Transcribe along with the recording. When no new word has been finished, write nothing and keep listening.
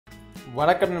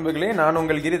வணக்கம் நண்பர்களே, நான்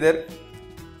உங்கள் கிரிதர்.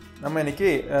 நம்ம இன்னைக்கு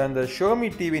இந்த ஷோமி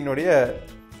டிவியினுடைய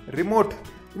ரிமோட்,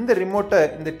 இந்த ரிமோட்டை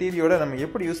இந்த டிவியோட நம்ம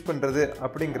எப்படி யூஸ் பண்ணுறது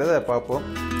அப்படிங்கிறத பார்ப்போம்.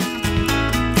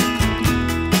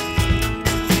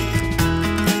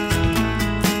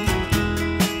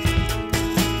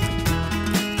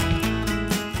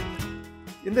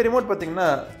 இந்த ரிமோட் பார்த்திங்கன்னா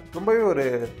ரொம்பவே ஒரு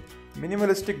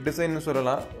மினிமலிஸ்டிக் டிசைன்னு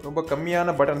சொல்லலாம். ரொம்ப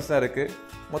கம்மியான பட்டன்ஸ் தான் இருக்குது.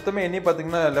 மொத்தமே எண்ணி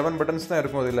பார்த்திங்கன்னா 11 பட்டன்ஸ் தான்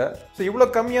இருக்கும் இதில். ஸோ இவ்வளோ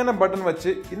கம்மியான பட்டன்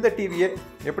வச்சு இந்த டிவியை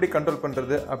எப்படி கண்ட்ரோல்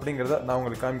பண்ணுறது அப்படிங்கிறத நான்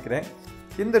உங்களுக்கு காமிக்கிறேன்.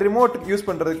 இந்த ரிமோட் யூஸ்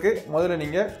பண்ணுறதுக்கு முதல்ல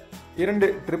நீங்கள்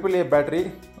 2 AAA பேட்டரி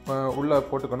உள்ளே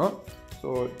போட்டுக்கணும். ஸோ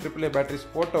AAA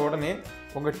பேட்டரிஸ் போட்ட உடனே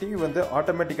உங்கள் டிவி வந்து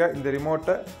ஆட்டோமேட்டிக்காக இந்த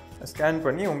ரிமோட்டை ஸ்கேன்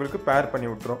பண்ணி உங்களுக்கு பேர் பண்ணி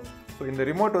விட்டுரும். ஸோ இந்த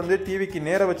ரிமோட் வந்து டிவிக்கு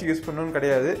நேராக வச்சு யூஸ் பண்ணணும்னு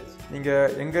கிடையாது,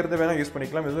 நீங்கள் எங்கேருந்து வேணால் யூஸ்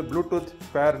பண்ணிக்கலாம். இது வந்து ப்ளூடூத்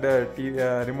பேர்டு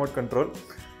ரிமோட் கண்ட்ரோல்.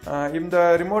 இந்த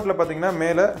ரிமோட்டில் பார்த்தீங்கன்னா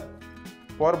மேலே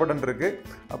பவர் பட்டன் இருக்குது,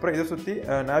 அப்புறம் இதை சுற்றி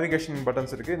நேவிகேஷன்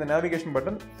பட்டன்ஸ் இருக்குது. இந்த நேவிகேஷன்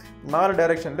பட்டன் 4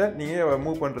 டைரெக்ஷனில் நீங்கள்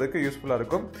மூவ் பண்ணுறதுக்கு யூஸ்ஃபுல்லாக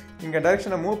இருக்கும். இங்கே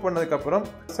டைரெக்ஷனை மூவ் பண்ணதுக்கப்புறம்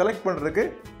செலக்ட் பண்ணுறதுக்கு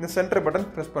இந்த சென்டர் பட்டன்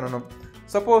ப்ரெஸ் பண்ணணும்.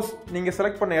 சப்போஸ் நீங்கள்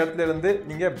செலக்ட் பண்ண இடத்துல இருந்து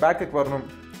நீங்கள் பேக்குக்கு வரணும்,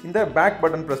 இந்த பேக்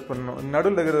பட்டன் ப்ரெஸ் பண்ணணும்.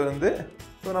 நடுவில் இருக்கிறது வந்து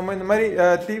ஸோ நம்ம இந்த மாதிரி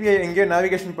டிவியை எங்கேயோ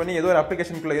நேவிகேஷன் பண்ணி ஏதோ ஒரு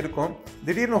அப்ளிகேஷனுக்குள்ளே இருக்கும்,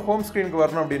 திடீர்னு ஹோம் ஸ்க்ரீனுக்கு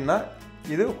வரணும் அப்படின்னா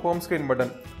இது ஹோம் ஸ்க்ரீன்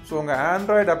பட்டன். ஸோ உங்கள்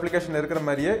ஆண்ட்ராய்டு அப்ளிகேஷன் இருக்கிற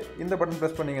மாதிரியே இந்த பட்டன்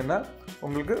ப்ரெஸ் பண்ணிங்கன்னா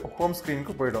உங்களுக்கு ஹோம்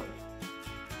ஸ்க்ரீனுக்கு போயிடும்.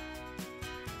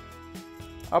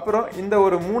 அப்புறம் இந்த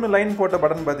ஒரு 3 லைன் போட்ட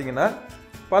பட்டன் பார்த்தீங்கன்னா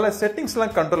பல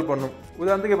செட்டிங்ஸ்லாம் கண்ட்ரோல் பண்ணும்.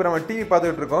 உதாரணத்துக்கு இப்போ நம்ம டிவி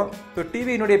பார்த்துக்கிட்டு இருக்கோம். So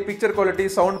டிவியினுடைய picture quality,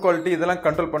 sound quality இதெல்லாம்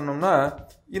கண்ட்ரோல் பண்ணணும்னா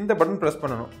இந்த பட்டன் ப்ரெஸ்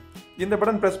பண்ணணும். இந்த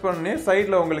பட்டன் ப்ரெஸ் பண்ணி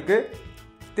சைடில் உங்களுக்கு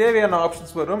தேவையான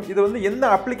ஆப்ஷன்ஸ் வரும். இது வந்து எந்த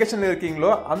அப்ளிகேஷன் இருக்கீங்களோ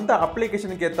அந்த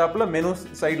அப்ளிகேஷனுக்கு ஏற்றாப்புல மெனு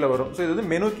சைடில் வரும். ஸோ இது வந்து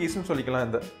மெனு கீஸ்ன்னு சொல்லிக்கலாம்.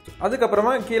 இந்த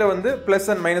அதுக்கப்புறமா கீழே வந்து ப்ளஸ்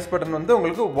அண்ட் மைனஸ் பட்டன் வந்து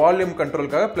உங்களுக்கு volume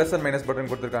கண்ட்ரோலுக்காக plus and minus button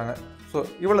கொடுத்துருக்காங்க. ஸோ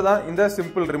இவ்வளோ தான் இந்த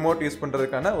சிம்பிள் ரிமோட் யூஸ்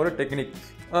பண்ணுறதுக்கான ஒரு டெக்னிக்.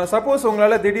 சப்போஸ்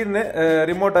உங்களால் திடீர்னு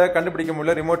ரிமோட்டை கண்டுபிடிக்க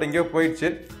முடியல, ரிமோட் எங்கேயோ போயிடுச்சு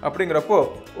அப்படிங்கிறப்போ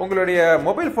உங்களுடைய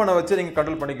மொபைல் ஃபோனை வச்சு நீங்கள்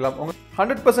கண்ட்ரோல் பண்ணிக்கலாம்.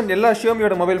 100% எல்லா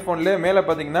ஷியோமியோட மொபைல் ஃபோன்லேயே மேலே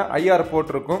பார்த்தீங்கன்னா IR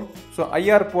போர்ட் இருக்கும். ஸோ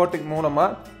IR போர்ட்டுக்கு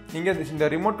மூலமாக நீங்கள் இந்த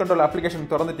ரிமோட் கண்ட்ரோல் அப்ளிகேஷன்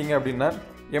திறந்துட்டீங்க அப்படின்னா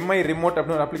MI ரிமோட்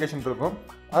அப்படின்னு ஒரு அப்ளிகேஷன் இருக்கும்.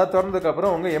 அதை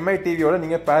திறந்ததுக்கப்புறம் உங்கள் MI டிவியோட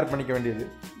நீங்கள் பேர் பண்ணிக்க வேண்டியது.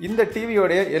 இந்த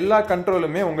டிவியோடைய எல்லா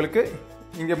கண்ட்ரோலுமே உங்களுக்கு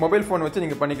இங்கே மொபைல் ஃபோன் வச்சு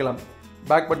நீங்கள் பண்ணிக்கலாம்.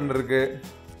 பேக் பட்டன் இருக்குது,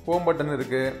 ஹோம் பட்டன்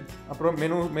இருக்குது, அப்புறம்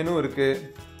மெனு இருக்குது.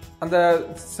 அந்த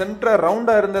சென்டர்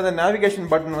ரவுண்டாக இருந்த அந்த நேவிகேஷன்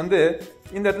பட்டன் வந்து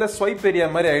இந்த இடத்துல ஸ்வைப் ஏரியா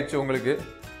மாதிரி ஆயிடுச்சு உங்களுக்கு.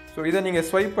 ஸோ இதை நீங்கள்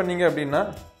ஸ்வைப் பண்ணீங்க அப்படின்னா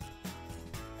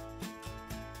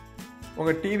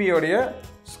உங்கள் டிவியோடைய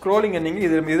ஸ்க்ரோலிங்கை நீங்கள்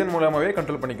இதன் மூலமாகவே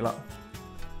கண்ட்ரோல் பண்ணிக்கலாம்.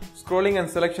 ஸ்க்ரோலிங்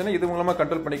அண்ட் செலெக்ஷனை இது மூலமாக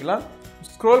கண்ட்ரோல் பண்ணிக்கலாம்.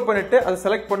 ஸ்க்ரோல் பண்ணிவிட்டு அதை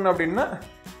செலக்ட் பண்ணணும் அப்படின்னா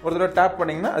ஒரு தடவை டேப்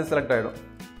பண்ணிங்கன்னா அது செலக்ட் ஆகிடும்.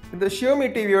 இந்த ஷியோமி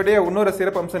டிவியோடைய இன்னொரு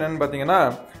சிறப்பு அம்சம் என்னென்னு பார்த்தீங்கன்னா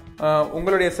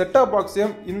உங்களுடைய செட்டாப்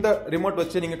பாக்ஸையும் இந்த ரிமோட்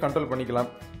வச்சு நீங்கள் கண்ட்ரோல் பண்ணிக்கலாம்.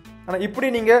 ஆனால் இப்படி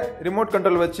நீங்கள் ரிமோட்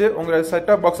கண்ட்ரோல் வச்சு உங்களோட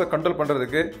செட்டாப் பாக்ஸை கண்ட்ரோல்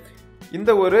பண்ணுறதுக்கு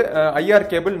இந்த ஒரு IR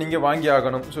கேபிள் நீங்கள் வாங்கி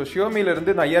ஆகணும். ஸோ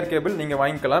ஷியோமியிலிருந்து இந்த IR கேபிள் நீங்கள்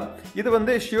வாங்கிக்கலாம். இது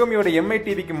வந்து ஷியோமியோட MI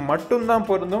டிவிக்கு மட்டும்தான்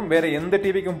பொருந்தும், வேறு எந்த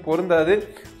டிவிக்கும் பொருந்தாது.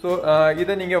 ஸோ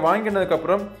இதை நீங்கள்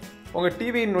வாங்கினதுக்கப்புறம் உங்கள்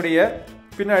டிவியினுடைய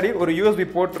பின்னாடி ஒரு USB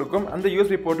போர்ட் இருக்கும். அந்த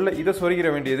USB போர்ட்டில் இதை சொருகிற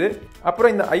வேண்டியது.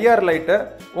 அப்புறம் இந்த IR லைட்டை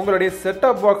உங்களுடைய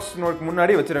செட்டாப் பாக்ஸ்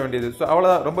முன்னாடி வச்சிட வேண்டியது. ஸோ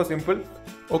அவ்வளோதான், ரொம்ப சிம்பிள்.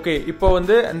 ஓகே, இப்போ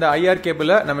வந்து இந்த IR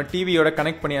கேபிளை நம்ம டிவியோட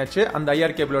கனெக்ட் பண்ணியாச்சு. அந்த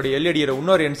IR கேபிளோட LED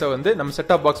இன்னொரு என்ஸை வந்து நம்ம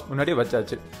செட்டாப் பாக்ஸ் முன்னாடி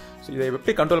வச்சாச்சு. ஸோ இதை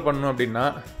எப்படி கண்ட்ரோல் பண்ணணும் அப்படின்னா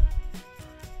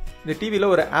இந்த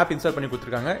டிவியில் ஒரு ஆப் இன்ஸ்டால் பண்ணி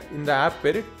கொடுத்துருக்காங்க. இந்த ஆப்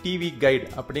பேர் டிவி கைட்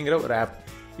அப்படிங்கிற ஒரு ஆப்.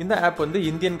 இந்த ஆப் வந்து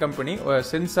இந்தியன் கம்பெனி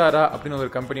சென்சாரா அப்படின்னு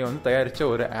ஒரு கம்பெனி வந்து தயாரித்த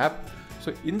ஒரு ஆப்.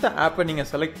 ஸோ இந்த ஆப்பை நீங்கள்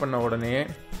செலக்ட் பண்ண உடனே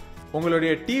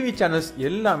உங்களுடைய டிவி சேனல்ஸ்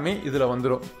எல்லாமே இதில்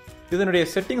வந்துடும். இதனுடைய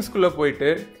செட்டிங்ஸ்குள்ளே போயிட்டு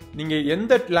நீங்கள்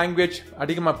எந்த லாங்குவேஜ்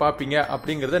அதிகமாக பார்ப்பீங்க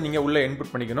அப்படிங்கிறத நீங்கள் உள்ளே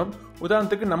இன்புட் பண்ணிக்கணும்.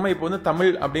 உதாரணத்துக்கு நம்ம இப்போ வந்து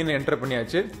தமிழ் அப்படின்னு என்டர்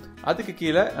பண்ணியாச்சு. அதுக்கு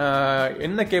கீழே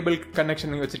என்ன கேபிள்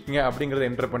கனெக்ஷன் நீங்கள் வச்சுருக்கீங்க அப்படிங்கிறத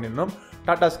என்டர் பண்ணிடணும்.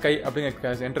 டாடா ஸ்கை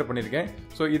அப்படிங்கிற என்டர் பண்ணியிருக்கேன்.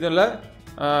 ஸோ இதில்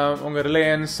உங்கள்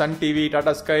Reliance, Sun TV,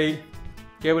 Tata sky,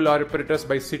 cable operators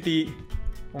by city.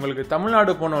 உங்களுக்கு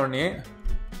தமிழ்நாடு போனோடனே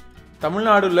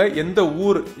தமிழ்நாடுல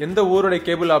எந்த ஊருடைய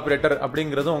கேபிள் ஆப்ரேட்டர்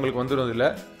அப்படிங்கிறதும் உங்களுக்கு வந்துடும்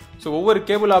இல்லை. ஸோ ஒவ்வொரு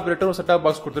கேபிள் ஆப்ரேட்டரும் செட்டாப்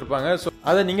பாக்ஸ் கொடுத்துருப்பாங்க. ஸோ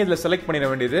அதை நீங்கள் இதில் செலக்ட் பண்ணிட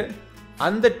வேண்டியது.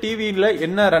 அந்த டிவியில்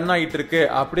என்ன ரன் ஆகிட்டு இருக்கு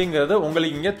அப்படிங்கிறத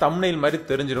உங்களுக்கு இங்கே தம்ப்நெயில் மாதிரி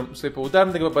தெரிஞ்சிடும். ஸோ இப்போ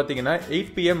உதாரணத்துக்கு பார்த்தீங்கன்னா 8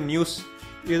 PM நியூஸ்,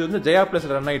 இது வந்து ஜெயா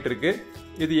பிளஸ்ல ரன் ஆகிட்டு இருக்கு.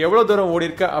 இது எவ்வளோ தூரம் ஓடி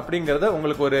இருக்கு அப்படிங்கிறத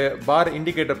உங்களுக்கு ஒரு பார்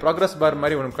இண்டிகேட்டர், ப்ராக்ரஸ் பார்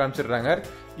மாதிரி ஒன்று காமிச்சிடுறாங்க.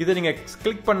 இதை நீங்கள்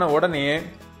கிளிக் பண்ண உடனே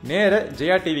நேர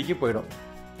ஜெயா டிவிக்கு போயிடும்.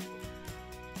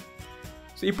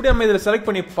 ஸோ இப்படி நம்ம இதில் செலக்ட்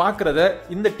பண்ணி பார்க்குறத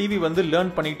இந்த டிவி வந்து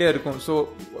லேர்ன் பண்ணிக்கிட்டே இருக்கும். ஸோ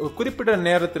குறிப்பிட்ட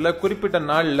நேரத்தில், குறிப்பிட்ட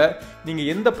நாளில் நீங்கள்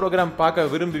எந்த ப்ரோக்ராம் பார்க்க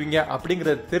விரும்புவீங்க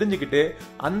அப்படிங்கிறத தெரிஞ்சுக்கிட்டு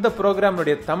அந்த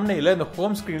ப்ரோக்ராமுடைய தம்ப்நெயிலை இந்த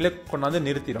ஹோம் ஸ்க்ரீனில் கொண்டாந்து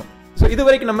நிறுத்திடும். ஸோ இது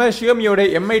வரைக்கும் நம்ம ஷியோமியோட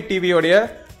MI டிவியோடைய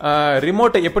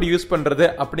ரிமோட்டை எப்படி யூஸ் பண்றது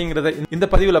அப்படிங்கறத இந்த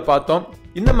பதிவில் பார்த்தோம்.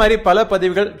 இந்த மாதிரி பல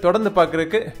பதிவுகள் தொடர்ந்து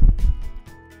பார்க்கறதுக்கு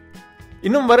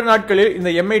இன்னும் வரும் நாட்களில் இந்த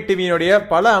MI டிவியோடைய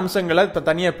பல அம்சங்களை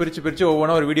தனியாக பிரிச்சு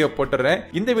ஒவ்வொன்றா ஒரு வீடியோ போட்டுறேன்.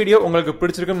 இந்த வீடியோ உங்களுக்கு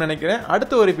பிடிச்சிருக்கும்னு நினைக்கிறேன்.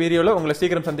 அடுத்த ஒரு வீடியோவில் உங்களை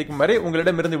சீக்கிரம் சந்திக்கும் வரை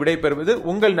உங்களிடமிருந்து விடைபெறுவது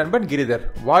உங்கள் நண்பன் கிரிதர்.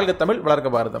 வாழ்க தமிழ், வளர்க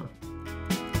பாரதம்.